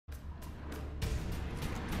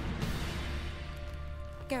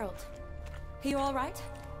Geralt, are you alright?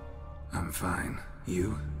 I'm fine.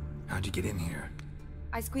 You? How'd you get in here?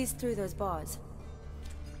 I squeezed through those bars.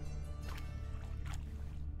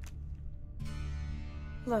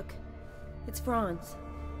 Look, it's Franz.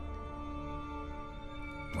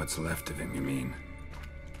 What's left of him, you mean?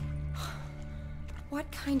 What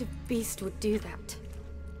kind of beast would do that?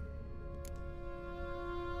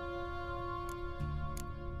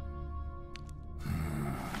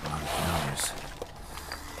 A lot of flowers.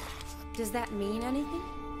 Does that mean anything?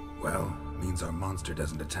 Well, means our monster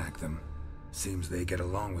doesn't attack them. Seems they get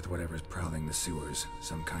along with whatever's prowling the sewers.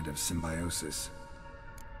 Some kind of symbiosis.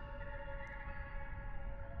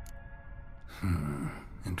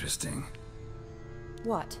 Interesting.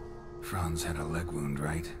 What? Franz had a leg wound,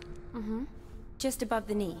 right? Mm-hmm. Just above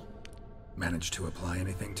the knee. Managed to apply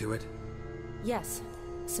anything to it? Yes.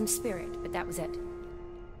 Some spirit, but that was it.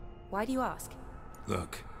 Why do you ask?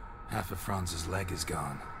 Look, half of Franz's leg is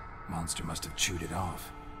gone. Monster must have chewed it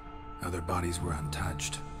off. Other bodies were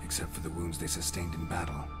untouched, except for the wounds they sustained in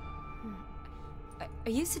battle.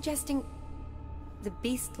 Are you suggesting the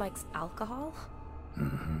beast likes alcohol?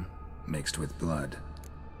 Mm-hmm. Mixed with blood.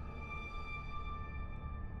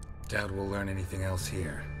 Doubt we'll learn anything else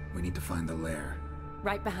here. We need to find the lair.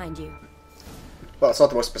 Right behind you. Well, it's not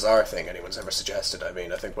the most bizarre thing anyone's ever suggested. I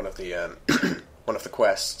mean, I think one of the one of the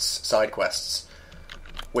quests, side quests,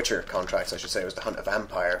 Witcher contracts, I should say, was to hunt a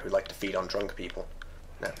vampire who liked to feed on drunk people.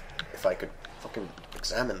 Now, if I could fucking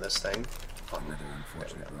examine this thing. Another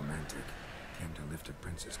unfortunate romantic. Came to lift a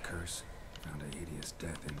prince's curse. Found a hideous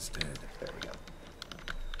death instead. There we go.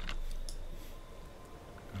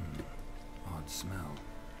 Odd smell.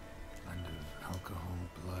 Blend of alcohol,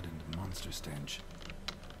 blood, and monster stench.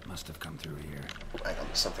 Must have come through here. Oh, hang on,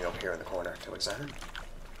 there's something over here in the corner to examine.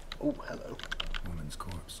 Oh, hello. Woman's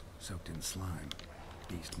corpse, soaked in slime.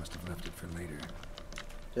 Beast must have left it for later.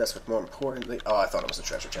 Yes, but more importantly... Oh, I thought it was a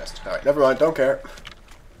treasure chest. Alright, never mind, don't care.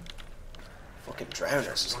 Fucking drowners,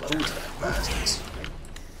 there's loads of them bastards.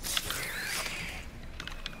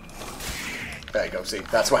 There you go, see,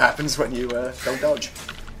 that's what happens when you don't dodge.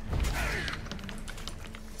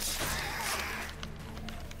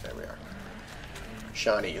 There we are.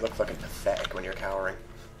 Shani, you look fucking pathetic when you're cowering.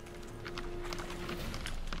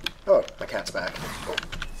 Oh, my cat's back. Oh,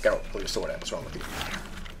 Geralt, pull your sword out, what's wrong with you?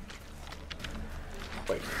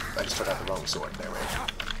 Wait, I just took out the wrong sword. There we go.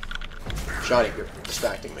 Shani, you're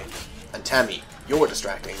distracting me. And Tammy, you're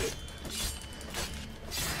distracting me.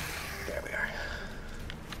 There we are.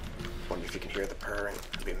 Wonder if you can hear the purring.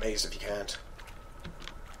 I'd be amazed if you can't.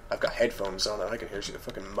 I've got headphones on and I can hear the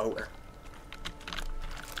fucking motor.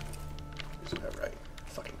 Isn't that right?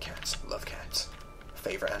 Fucking cats. Love cats.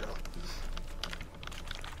 Favorite animal.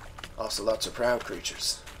 Ocelots are proud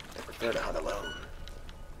creatures. They prefer to hunt alone.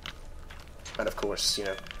 And of course, you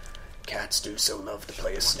know, cats do so love to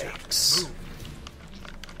play as snakes.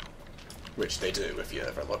 Which they do if you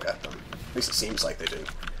ever look at them. At least it seems like they do.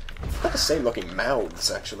 They've got the same looking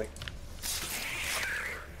mouths, actually.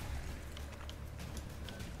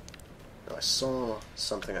 I saw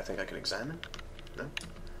something I think I could examine. No?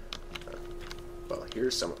 Well,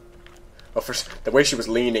 here's some... Well, first, the way she was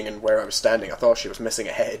leaning and where I was standing, I thought she was missing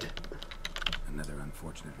a head. Another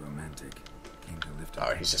unfortunate romantic. Came to lift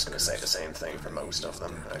Oh, he's just going to say the same thing for most of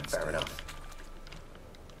them. Right, fair enough.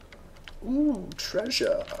 Ooh,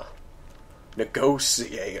 treasure.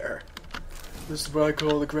 Negotiator. This is what I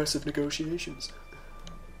call aggressive negotiations.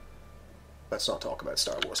 Let's not talk about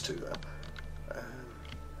Star Wars 2, though.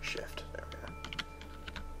 Shift. There we go.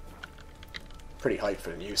 Pretty hyped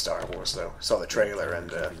for the new Star Wars, though. Saw the trailer and,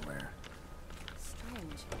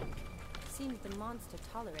 Strange. Seems the monster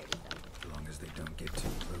tolerated them. As long as they don't get too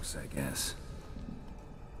close, I guess.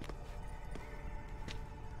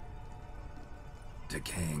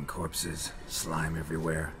 Decaying corpses, slime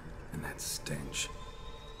everywhere, and that stench.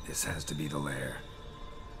 This has to be the lair.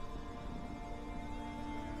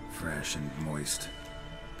 Fresh and moist.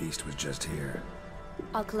 Beast was just here.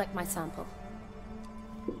 I'll collect my sample.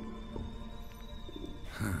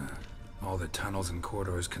 All the tunnels and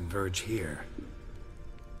corridors converge here.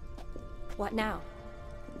 What now?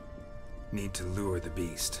 Need to lure the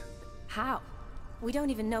beast. How? We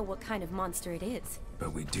don't even know what kind of monster it is.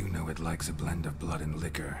 But we do know it likes a blend of blood and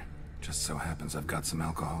liquor. Just so happens I've got some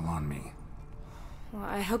alcohol on me. Well,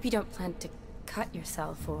 I hope you don't plan to cut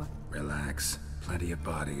yourself or... Relax. Plenty of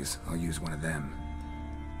bodies. I'll use one of them.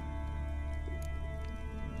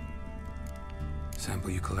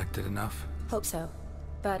 Sample you collected enough? Hope so.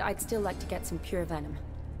 But I'd still like to get some pure venom.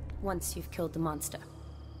 Once you've killed the monster.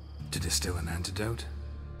 To distill an antidote?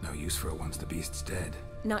 No use for it once the beast's dead.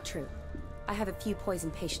 Not true. I have a few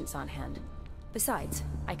poison patients on hand. Besides,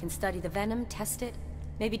 I can study the venom, test it,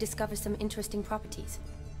 maybe discover some interesting properties.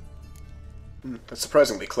 That's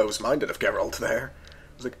surprisingly close-minded of Geralt there.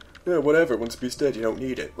 It's like, yeah, whatever, once a beast's dead, you don't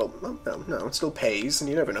need it. Well, no, it still pays, and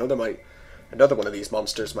you never know, another one of these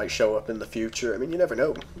monsters might show up in the future. I mean, you never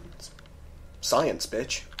know. It's science,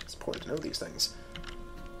 bitch. It's important to know these things.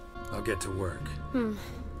 I'll get to work.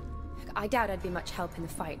 I doubt I'd be much help in the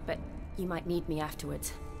fight, but you might need me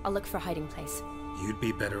afterwards. I'll look for a hiding place. You'd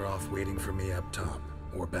be better off waiting for me up top,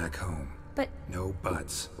 or back home. But... No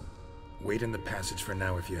buts. Wait in the passage for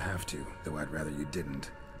now if you have to, though I'd rather you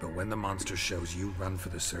didn't. But when the monster shows, you run for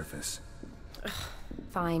the surface.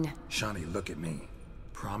 Fine. Shani, look at me.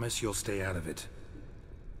 Promise you'll stay out of it.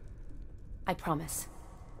 I promise.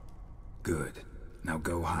 Good. Now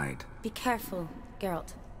go hide. Be careful,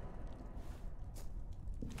 Geralt.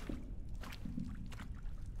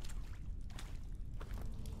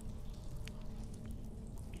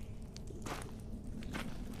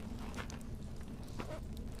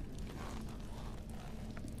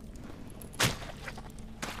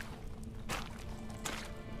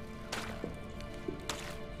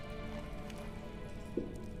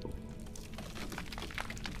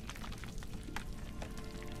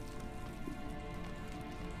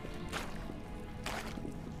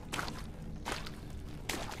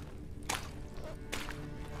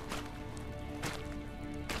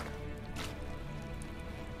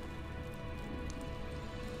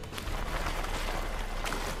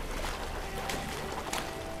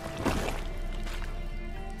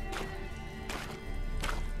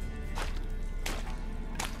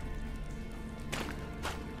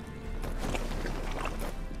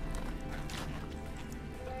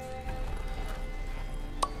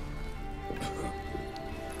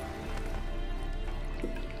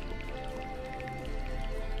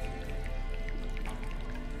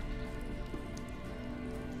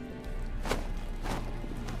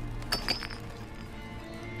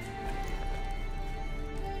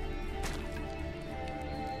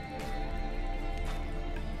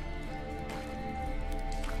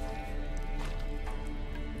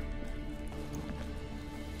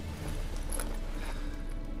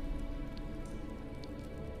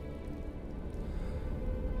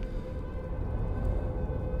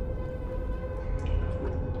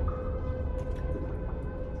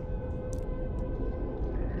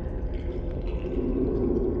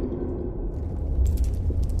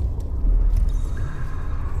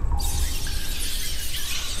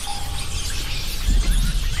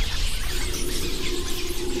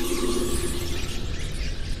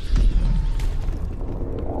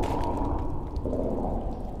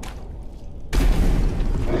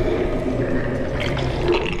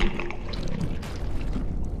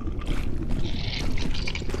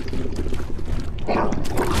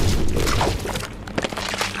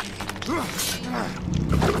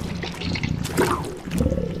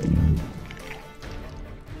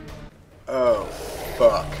 Oh,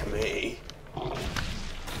 fuck me.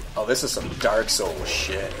 Oh, this is some Dark Souls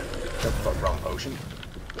shit. Oh, fuck, wrong potion.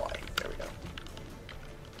 Why? There we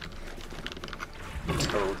go.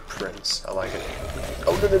 Toad Prince. I like it.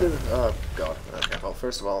 Oh, no. Oh, God. Okay, well,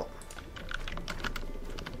 first of all...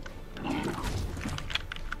 Okay,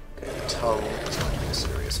 the tongue is going to be a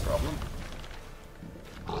serious problem.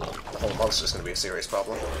 The whole monster's going to be a serious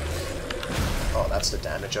problem. Oh, that's the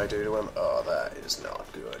damage I do to him. Oh, that is not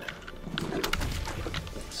good.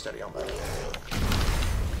 Steady on that.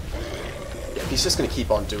 Yeah, if he's just going to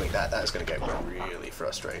keep on doing that, that is going to get really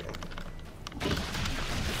frustrating.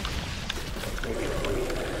 Maybe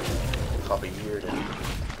pop a year to...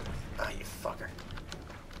 Ah, you fucker.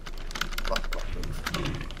 Come on, move.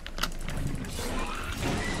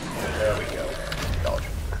 There we go. Dodge.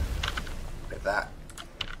 Okay,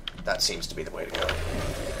 that seems to be the way to go.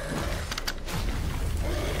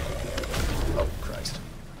 Oh, Christ.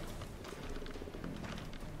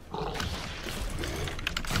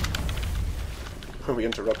 We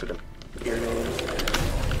interrupted him. Ear name.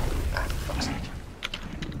 Ah, for fuck's sake.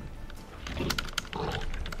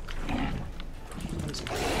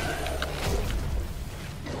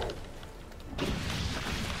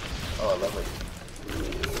 Oh, lovely.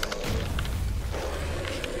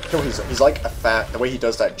 No, he's like a the way he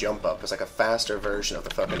does that jump up is like a faster version of the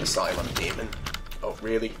fucking Asylum Demon. Oh,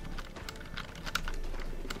 really?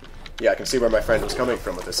 Yeah, I can see where my friend was coming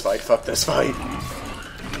from with this fight. Fuck this fight.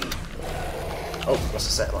 Oh, must have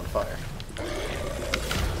set him on fire.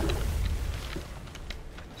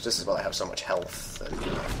 Just as well I have so much health and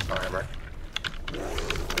armor. There we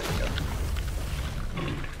go.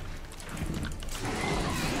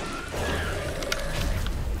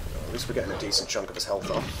 Well, at least we're getting a decent chunk of his health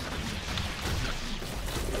off.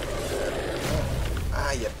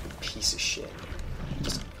 Ah, you piece of shit.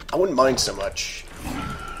 Just, I wouldn't mind so much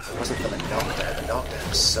if it wasn't for the knockdown. The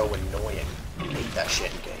knockdown is so annoying. I hate that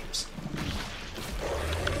shit in games.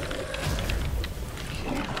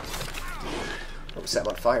 Oh, we set him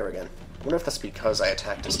on fire again. I wonder if that's because I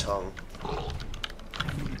attacked his tongue.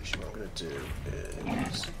 Actually, what I'm gonna do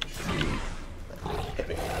is hit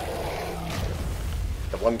me.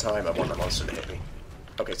 The one time I want the monster to hit me.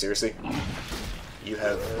 Okay, seriously? You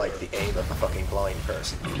have, like, the aim of a fucking blind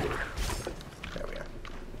person. There we are.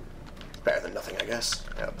 Better than nothing, I guess.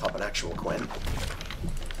 I'll pop an actual Quen.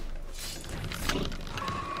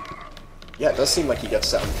 Yeah, it does seem like he gets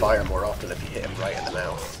set on fire more often if you hit him right in the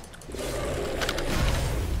mouth.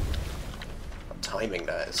 But timing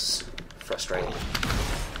that is frustrating.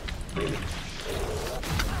 Really.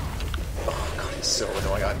 Oh god, he's so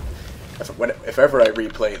annoying. If ever I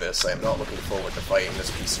replay this, I am not looking forward to fighting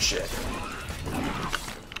this piece of shit.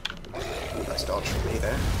 Nice dodge from me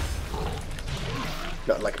there.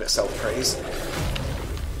 Nothing like a bit of self-praise.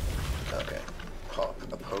 Okay. Pop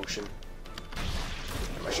a potion.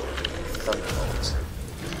 I should do Thunderbolts.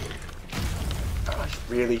 Ah,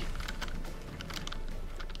 really?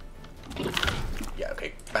 Yeah,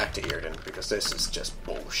 okay, back to Irden, because this is just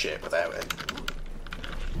bullshit without it.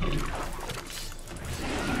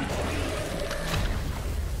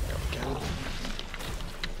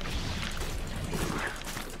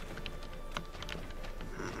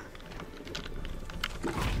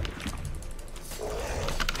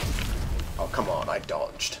 Oh, come on, I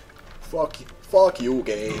dodged. Fuck you,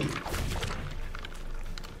 game.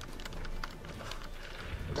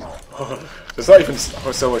 There's not even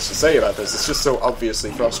so much to say about this, it's just so obviously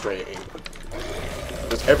frustrating.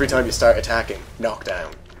 Just every time you start attacking,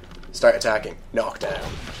 knockdown. Start attacking, knockdown.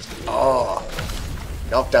 Oh.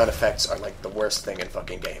 Knockdown effects are like the worst thing in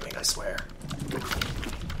fucking gaming, I swear.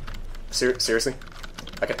 Seriously?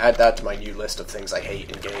 I could add that to my new list of things I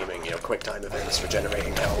hate in gaming, you know, quick time events,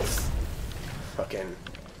 regenerating health, fucking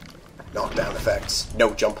knockdown effects,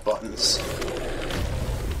 no jump buttons.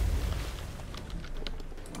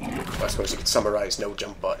 Well, I suppose you could summarize no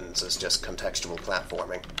jump buttons as just contextual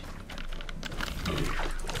platforming.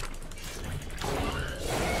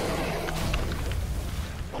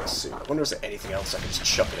 Let's see, I wonder if there's anything else I can just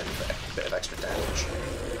chuck it in for a bit of extra damage.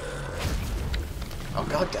 Oh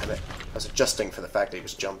god damn it. I was adjusting for the fact that he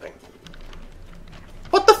was jumping.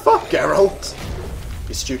 What the fuck, Geralt?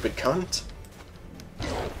 You stupid cunt.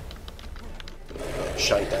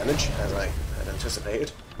 Shy damage, as I had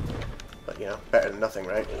anticipated. But, you know, better than nothing,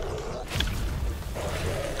 right?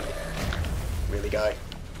 Really, guy?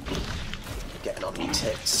 Getting on me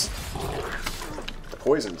tits. The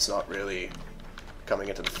poison's not really coming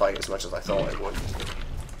into the fight as much as I thought it would.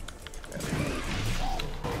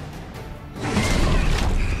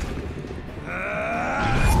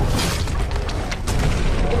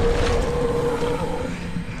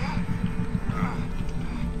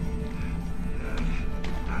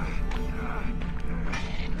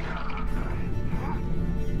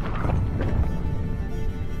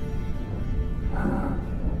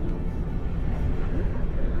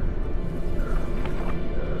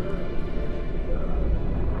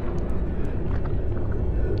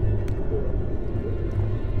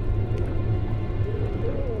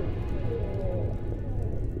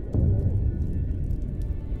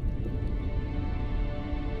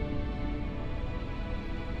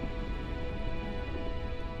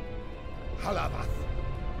 Halavath,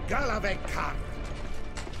 Galavekar.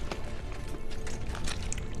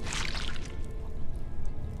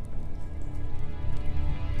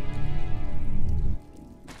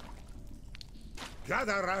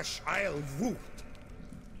 Gadarash I'll Woot.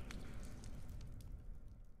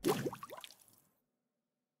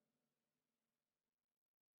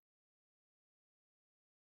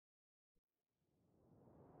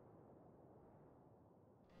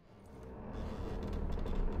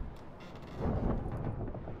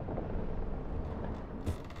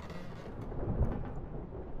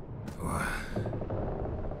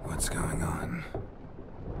 What's going on?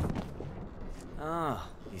 Ah,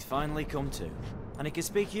 he's finally come to. And he can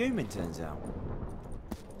speak human, turns out.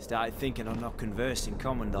 Started thinking I'm not conversing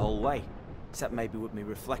common the whole way. Except maybe with me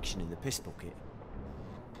reflection in the piss bucket.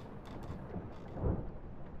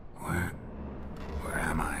 Where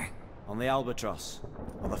am I? On the Albatross.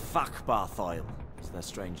 Or the Fakbarthoil, as their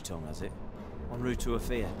strange tongue has it. En route to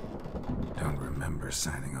Afia. Don't remember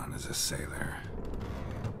signing on as a sailor.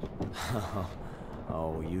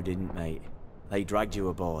 Oh, you didn't, mate. They dragged you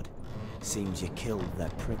aboard. Seems you killed their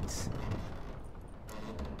prince.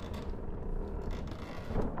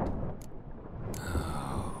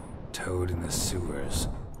 Oh, Toad in the sewers.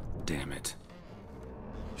 Damn it.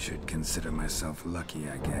 Should consider myself lucky,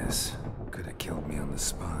 I guess. Could have killed me on the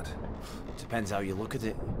spot. Depends how you look at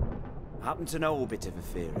it. I happen to know a bit of a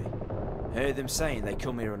theory. Heard them saying they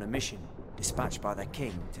come here on a mission, dispatched by their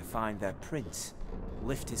king to find their prince,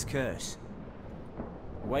 lift his curse.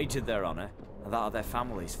 Wagered their honor, and that of their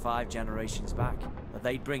families 5 generations back, that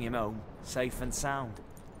they'd bring him home, safe and sound.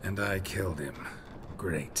 And I killed him.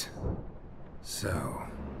 Great. So,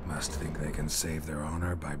 must think they can save their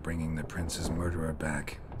honor by bringing the prince's murderer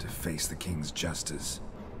back to face the king's justice.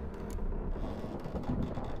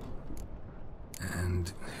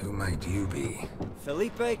 And who might you be?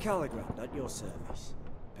 Felipe Caligrand at your service.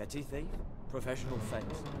 Petty thief, professional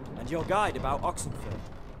fence, and your guide about Oxenford.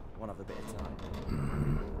 One of a bit of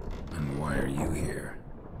time. And why are you here?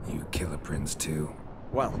 You kill a prince too?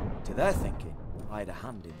 Well, to their thinking, I had a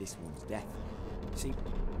hand in this one's death. See,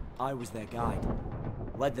 I was their guide.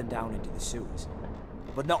 Led them down into the sewers.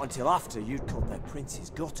 But not until after you'd cut their prince's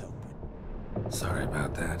gut open. Sorry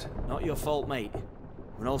about that. Not your fault, mate.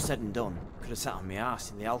 When all said and done, could have sat on my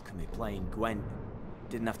arse in the alchemy playing Gwent.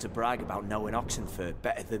 Didn't have to brag about knowing Oxenford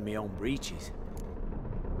better than my own breeches.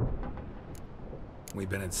 We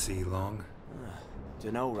been at sea long?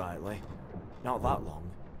 Dunno rightly. Not that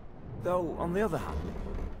long. Though, on the other hand...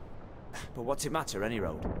 But what's it matter, any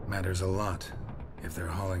road? Matters a lot. If they're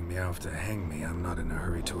hauling me off to hang me, I'm not in a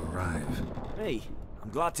hurry to arrive. Me? I'm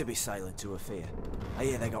glad to be sailing to a fear. I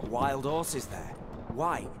hear they got wild horses there.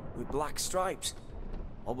 White, with black stripes.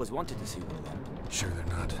 Always wanted to see one of them. Sure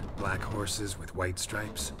they're not black horses with white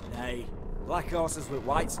stripes? Nay, black horses with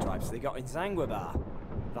white stripes they got in Zanguebar.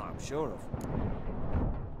 That I'm sure of.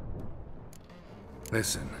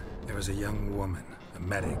 Listen, there was a young woman, a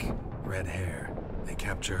medic, red hair. They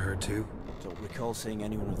capture her too? Don't recall seeing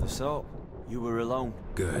anyone of the sort. You were alone.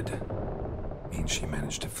 Good. Means she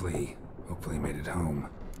managed to flee. Hopefully made it home.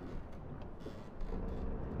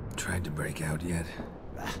 Tried to break out yet?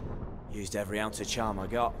 Used every ounce of charm I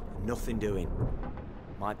got. Nothing doing.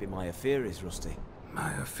 Might be my affair is rusty.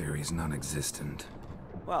 My affair is non-existent.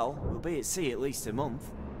 Well, we'll be at sea at least a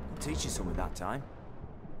month. I'll teach you something that time.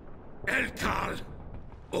 Elkal!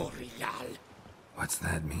 Orial! What's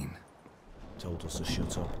that mean? Told us to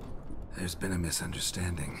shut up. There's been a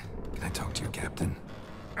misunderstanding. Can I talk to your captain?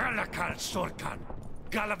 Alakal Sorkan!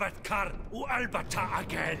 Galavat Kar u Albata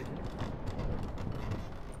Agel!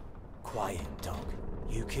 Quiet, dog.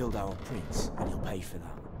 You killed our prince, and you'll pay for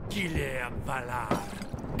that. Gileam Valar!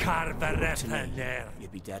 Kar Varethaner!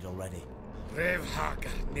 You'd be dead already. Rev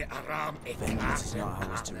Hagar ne Aram Vengeance is not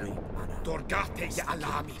ours to reap, Anna. Dorgate ya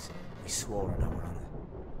Alamis! We swore on our honor.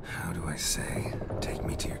 How do I say? Take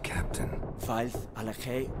me to your captain. Failth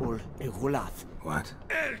alache ul igulath. What?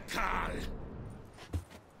 Elkal!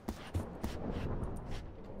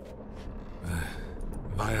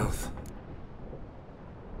 Vilth.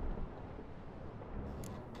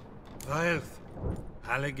 Vilth!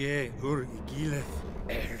 Halage ur igileth.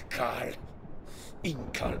 Elkal!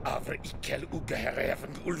 Inkal avr ikel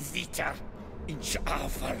ugehereven ulvitar. Inch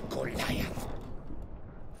afal Goliath.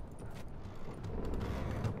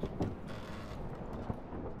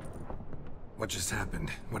 What just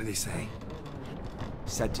happened? What did he say?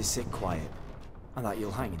 Said to sit quiet, and that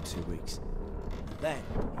you'll hang in 2 weeks. Then,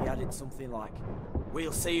 he added something like,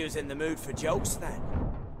 "We'll see who's in the mood for jokes then."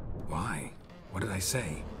 Why? What did I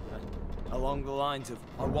say? Along the lines of,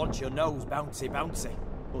 "I want your nose bouncy bouncy."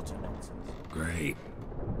 Utter nonsense. Great.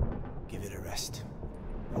 Give it a rest.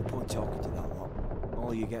 No point talking to that lot.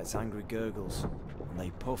 All you get's angry gurgles. And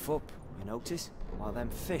they puff up, you notice? Like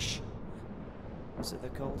them fish. What's it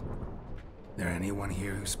they're called? There anyone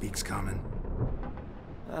here who speaks common?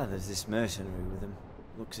 There's this mercenary with him.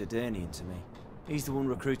 Looks Adernian to me. He's the one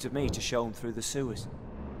recruited me to show him through the sewers.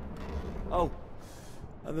 Oh,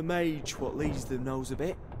 and the mage what leads them knows a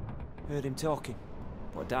bit. Heard him talking,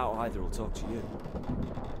 but I doubt either will talk to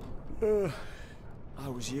you. I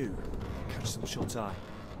was you. Catch some shut eye.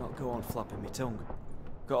 Not go on flapping my tongue.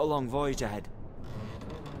 Got a long voyage ahead.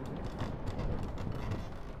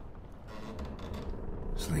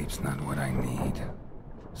 Sleep's not what I need.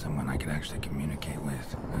 Someone I could actually communicate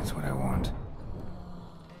with. That's what I want.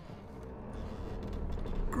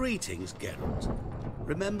 Greetings, Geralt.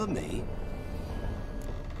 Remember me?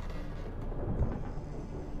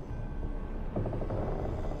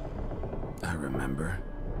 I remember.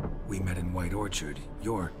 We met in White Orchard.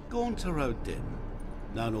 You're... Gaunter Odin,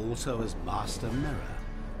 known also as Master Mirror.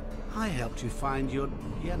 I helped you find your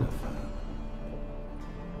Yennefer.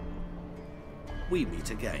 We meet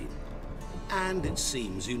again. And it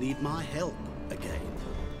seems you need my help again.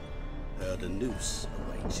 Heard a noose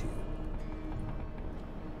awaits you.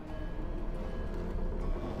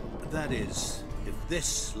 That is, If this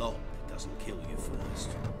slop doesn't kill you first.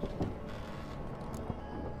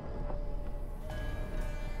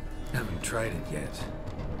 Haven't tried it yet.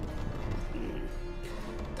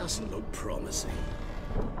 Doesn't look promising.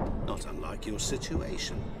 Not unlike your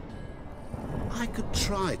situation. I could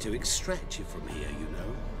try to extract you from here, you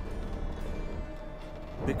know.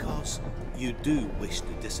 Because you do wish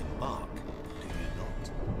to disembark, do you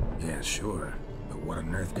not? Yeah, sure. But what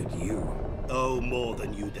on earth could you? Oh, more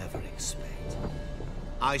than you'd ever expect.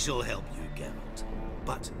 I shall help you, Geralt.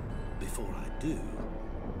 But before I do,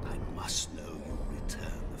 I must know you'll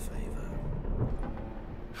return the favor.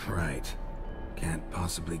 Right. Can't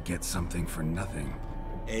possibly get something for nothing.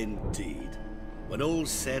 Indeed. When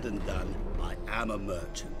all's said and done, I am a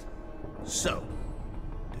merchant. So,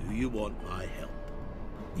 do you want my help?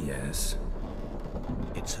 Yes.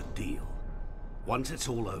 It's a deal. Once it's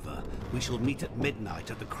all over, we shall meet at midnight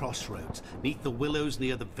at the crossroads, neath the willows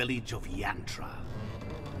near the village of Yantra.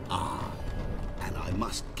 Ah, and I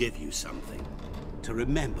must give you something to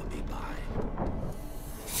remember me by.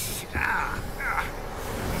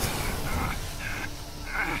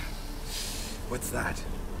 What's that?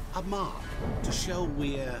 A mark to show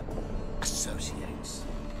we're associates.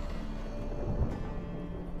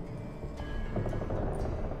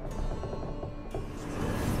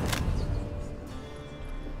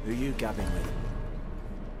 Who are you gabbing with?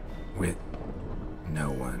 With no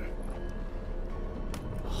one.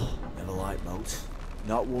 Never liked boats.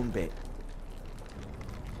 Not one bit.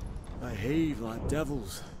 They heave like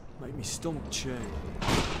devils. Make me stomach churn.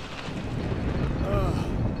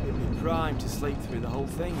 It'd be prime to sleep through the whole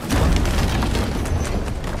thing.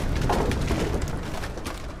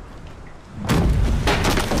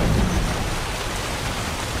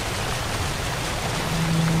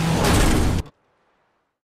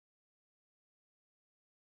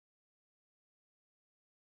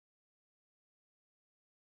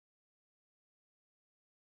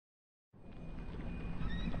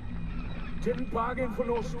 Didn't bargain for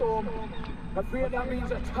no storm. I fear that means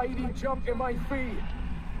a tidy jump in my fee.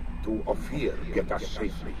 To Ophir, get us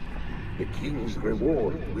safely. The king's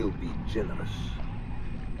reward will be generous.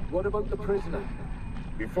 What about the prisoner?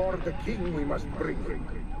 Before the king, we must bring him.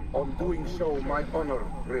 On doing so, my honor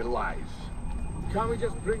relies. Can't we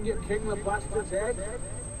just bring your king the bastard's head?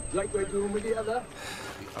 Like we're doing with the other?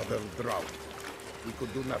 The other drowned. We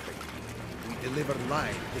could do nothing. We deliver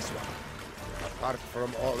live this one. Apart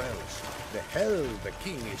from all else, the hell the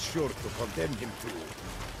king is sure to condemn him to.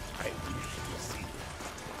 I wish to see it.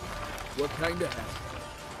 What kind of hell?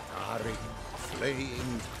 Tarring, flaying,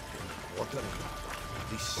 and water.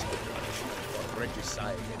 This is the punishment for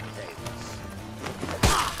regicide and tales.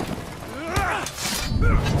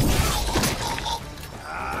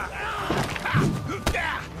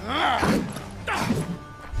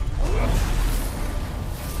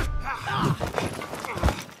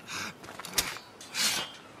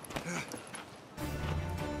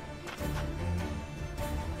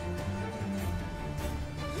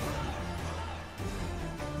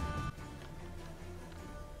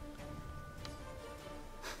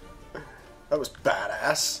 That was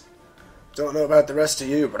badass. Don't know about the rest of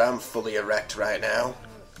you, but I'm fully erect right now.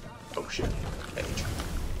 Oh shit. Age.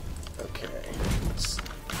 Okay.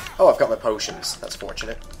 Oh, I've got my potions. That's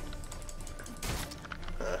fortunate.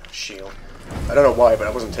 Shield. I don't know why, but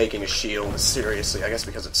I wasn't taking a shield seriously. I guess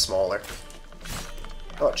because it's smaller.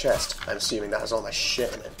 Oh, a chest. I'm assuming that has all my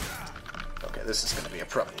shit in it. Okay, this is gonna be a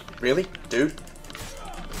problem. Really? Dude?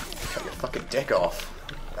 Cut your fucking dick off.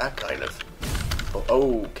 That kind of...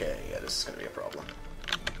 Oh, okay, yeah, this is gonna be a problem.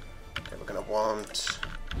 Okay, we're gonna want...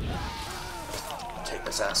 take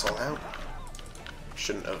this asshole out.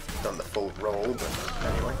 Shouldn't have done the full roll, but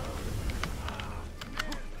anyway.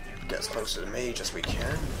 Get as close to the mage as we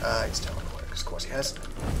can. He's teleported, because of course he has.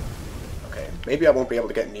 Okay, maybe I won't be able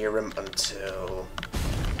to get near him until...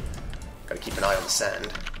 Gotta keep an eye on the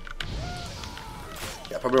sand.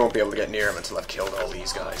 Yeah, I probably won't be able to get near him until I've killed all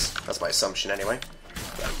these guys. That's my assumption anyway.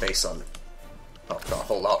 Yeah, based on... not a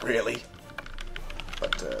whole lot really.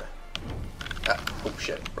 But, oh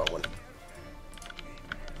shit, wrong one.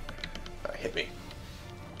 Hit me.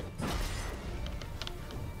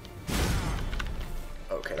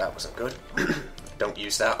 Okay, that wasn't good. Don't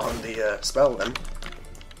use that on the spell then.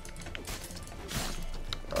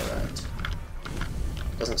 Alright.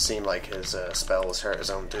 Doesn't seem like his spells hurt his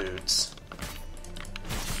own dudes.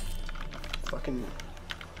 Fucking...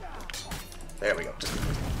 There we go, just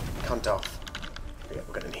cunt off. Yeah,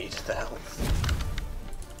 we're gonna need the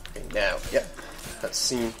health. Okay, now, yep. That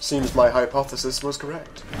seems my hypothesis was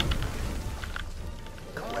correct.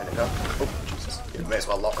 Cool, way to go. Oh, Jesus. You may as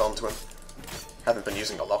well lock on to him. Haven't been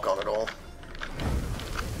using the lock on at all.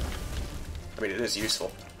 I mean, it is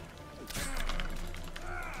useful.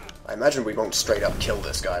 I imagine we won't straight up kill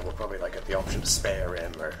this guy. We'll probably like get the option to spare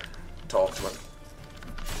him or talk to him.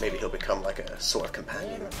 Maybe he'll become like a sort of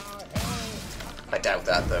companion. I doubt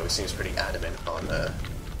that though. He seems pretty adamant on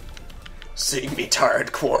seeing me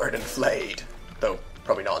tarred, quartered, and flayed. Though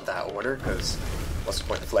probably not in that order, because what's the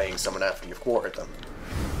point of flaying someone after you've quartered them?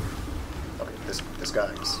 Okay, this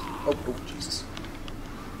guy's... Oh, Jesus.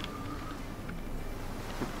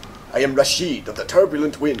 I am Rashid of the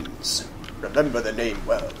Turbulent Winds. Remember the name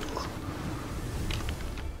well.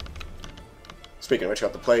 Speaking of which, I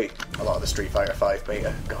got to play a lot of the Street Fighter V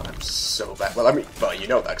beta. God, I'm so bad. Well, I mean, well, you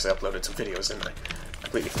know that because I uploaded some videos, didn't I?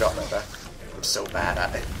 Completely forgot about that. I'm so bad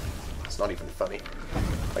at it. It's not even funny.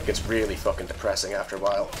 Like, it's really fucking depressing after a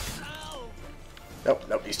while.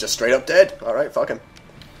 Nope, he's just straight up dead. Alright, fuck him.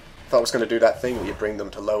 Thought I was going to do that thing where you bring them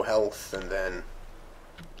to low health and then,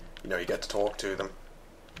 you know, you get to talk to them.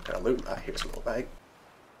 Can I loot them? Ah, here's a little bag.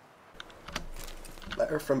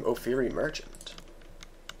 Letter from Ophiri Merchant.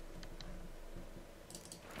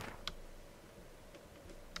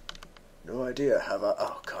 No idea, have I?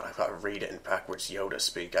 Oh god, I've got to read it in backwards Yoda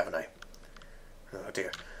speak, haven't I? Oh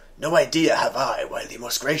dear. No idea have I why the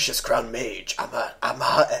most gracious Crown Mage,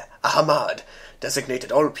 Ahmad,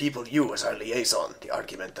 designated all people you as our liaison. The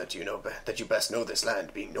argument that you best know this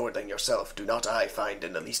land, being Nordling yourself, do not I find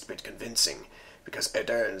in the least bit convincing, because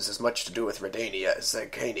Aedirn's as much to do with Redania as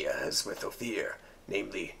Zerkania has with Ophir,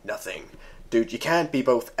 namely, nothing. Dude, you can't be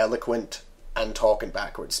both eloquent and talking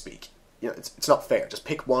backwards speak. You know, it's not fair. Just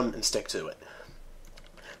pick one and stick to it.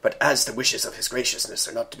 But as the wishes of his graciousness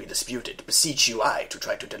are not to be disputed, beseech you I to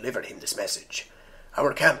try to deliver him this message.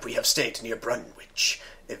 Our camp we have stayed near Brunwich,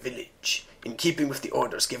 a village. In keeping with the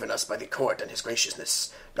orders given us by the court and his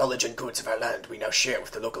graciousness, knowledge and goods of our land we now share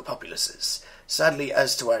with the local populaces. Sadly,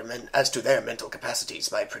 as to their mental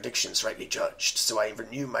capacities, my predictions rightly judged, so I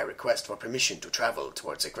renew my request for permission to travel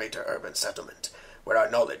towards a greater urban settlement, where our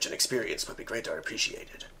knowledge and experience will be better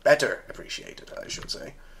appreciated, I should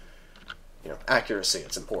say. You know, accuracy,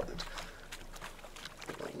 it's important.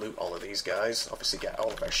 We'll loot all of these guys. Obviously get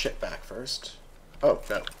all of our shit back first. Oh,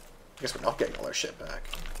 no. I guess we're not getting all our shit back.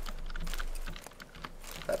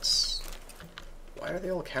 That's... Why are they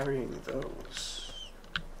all carrying those?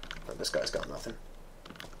 Oh, this guy's got nothing.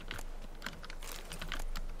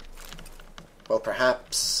 Well,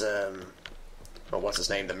 perhaps, well, what's his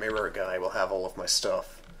name? The mirror guy will have all of my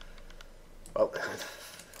stuff. Well,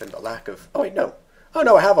 in the lack of... Oh, wait, no. Oh,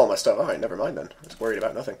 no, I have all my stuff. Alright, never mind then. I was worried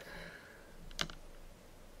about nothing.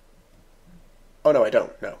 Oh, no, I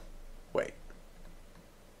don't. No. Wait.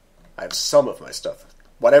 I have some of my stuff.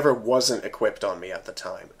 Whatever wasn't equipped on me at the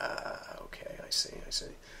time. Ah, okay, I see.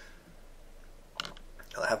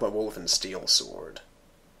 I have my Wolven Steel Sword.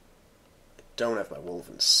 I don't have my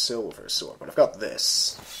Wolven Silver Sword, but I've got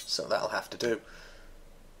this, so that'll have to do.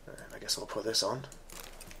 I guess I'll put this on.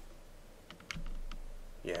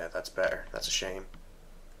 Yeah, that's better. That's a shame.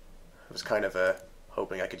 I was kind of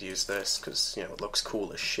hoping I could use this, because, you know, it looks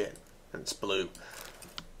cool as shit, and it's blue.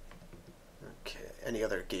 Okay, any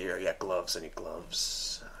other gear? Yeah, gloves. Any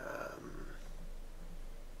gloves?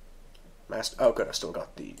 Oh, good, I still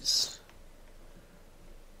got these.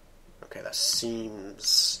 Okay, that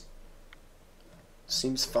seems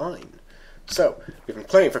fine. So, we've been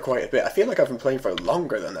playing for quite a bit. I feel like I've been playing for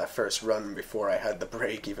longer than that first run before I had the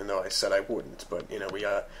break, even though I said I wouldn't. But, you know, we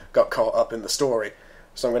got caught up in the story.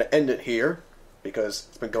 So I'm going to end it here, because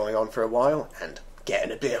it's been going on for a while, and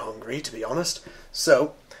getting a bit hungry, to be honest.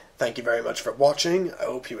 So, thank you very much for watching. I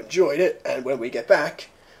hope you enjoyed it, and when we get back,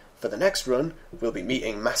 for the next run, we'll be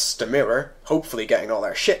meeting Master Mirror, hopefully getting all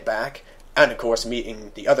our shit back, and of course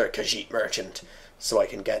meeting the other Khajiit merchant, so I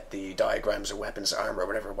can get the diagrams or weapons or armor or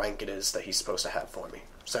whatever wank it is that he's supposed to have for me.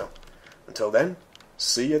 So, until then,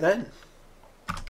 see you then.